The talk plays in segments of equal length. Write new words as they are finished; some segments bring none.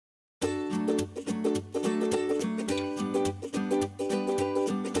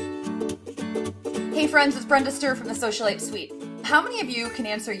Hey friends, it's Brenda Ster from the Socialite Suite. How many of you can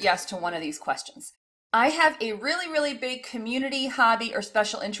answer yes to one of these questions? I have a really big community, hobby, or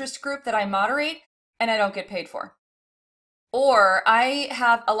special interest group that I moderate and I don't get paid for. Or I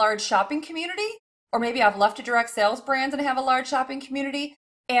have a large shopping community, or maybe I've left a direct sales brand and I have a large shopping community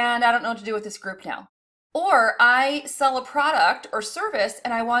and I don't know what to do with this group now. Or I sell a product or service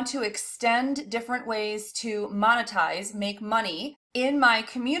and I want to extend different ways to monetize, make money in my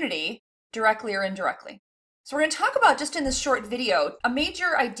community, directly or indirectly. So we're going to talk about, just in this short video, a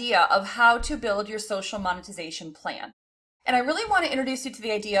major idea of how to build your social monetization plan. And I really want to introduce you to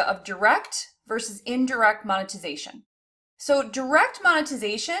the idea of direct versus indirect monetization. So direct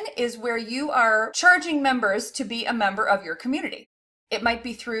monetization is where you are charging members to be a member of your community. It might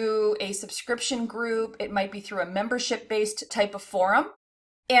be through a subscription group, it might be through a membership-based type of forum,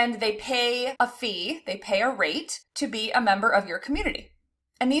 and they pay a fee, they pay a rate to be a member of your community.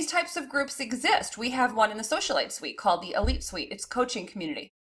 And these types of groups exist. We have one in the Socialite Suite called the Elite Suite. It's coaching community.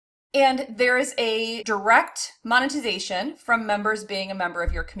 And there is a direct monetization from members being a member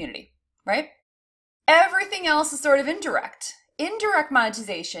of your community, right? Everything else is sort of indirect. Indirect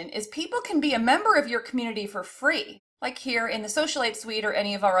monetization is people can be a member of your community for free, like here in the Socialite Suite or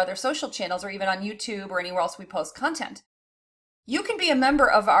any of our other social channels, or even on YouTube or anywhere else we post content. You can be a member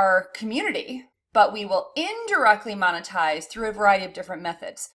of our community, but we will indirectly monetize through a variety of different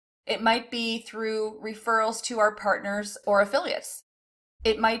methods. It might be through referrals to our partners or affiliates.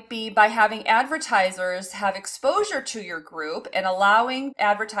 It might be by having advertisers have exposure to your group and allowing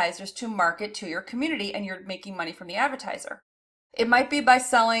advertisers to market to your community, and you're making money from the advertiser. It might be by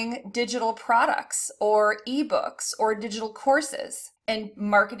selling digital products or ebooks or digital courses and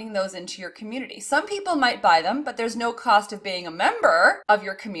marketing those into your community. Some people might buy them, but there's no cost of being a member of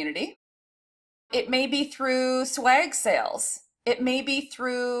your community. It may be through swag sales. It may be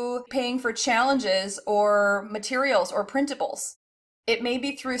through paying for challenges or materials or printables. It may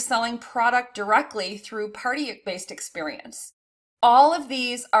be through selling product directly through party-based experience. All of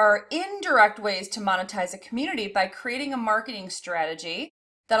these are indirect ways to monetize a community by creating a marketing strategy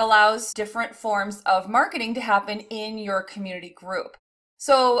that allows different forms of marketing to happen in your community group.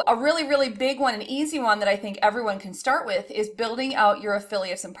 So a really big one, an easy one that I think everyone can start with, is building out your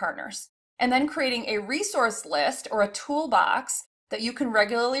affiliates and partners, and then creating a resource list or a toolbox that you can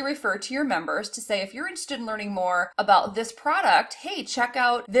regularly refer to your members to say, if you're interested in learning more about this product, hey, check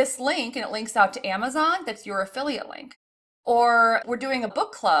out this link, and it links out to Amazon. That's your affiliate link. Or we're doing a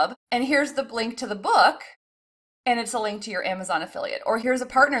book club and here's the link to the book and it's a link to your Amazon affiliate. Or here's a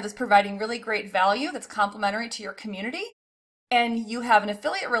partner that's providing really great value that's complementary to your community, and you have an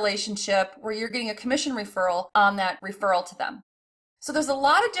affiliate relationship where you're getting a commission referral on that referral to them. So there's a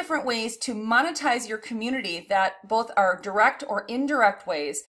lot of different ways to monetize your community that both are direct or indirect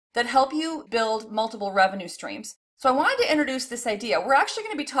ways that help you build multiple revenue streams. So I wanted to introduce this idea. We're actually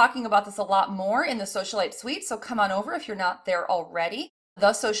going to be talking about this a lot more in the Socialite Suite, so come on over if you're not there already,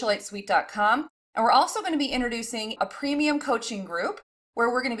 thesocialitesuite.com. And we're also going to be introducing a premium coaching group where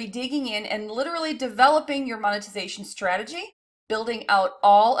we're going to be digging in and literally developing your monetization strategy, building out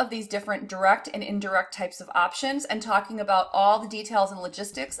all of these different direct and indirect types of options, and talking about all the details and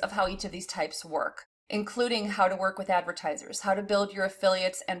logistics of how each of these types work, including how to work with advertisers, how to build your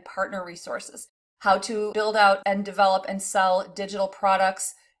affiliates and partner resources, how to build out and develop and sell digital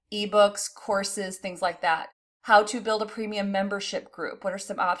products, ebooks, courses, things like that, how to build a premium membership group, what are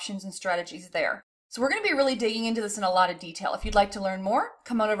some options and strategies there. So we're going to be really digging into this in a lot of detail. If you'd like to learn more,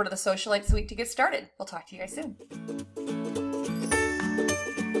 come on over to the Socialite Suite to get started. We'll talk to you guys soon.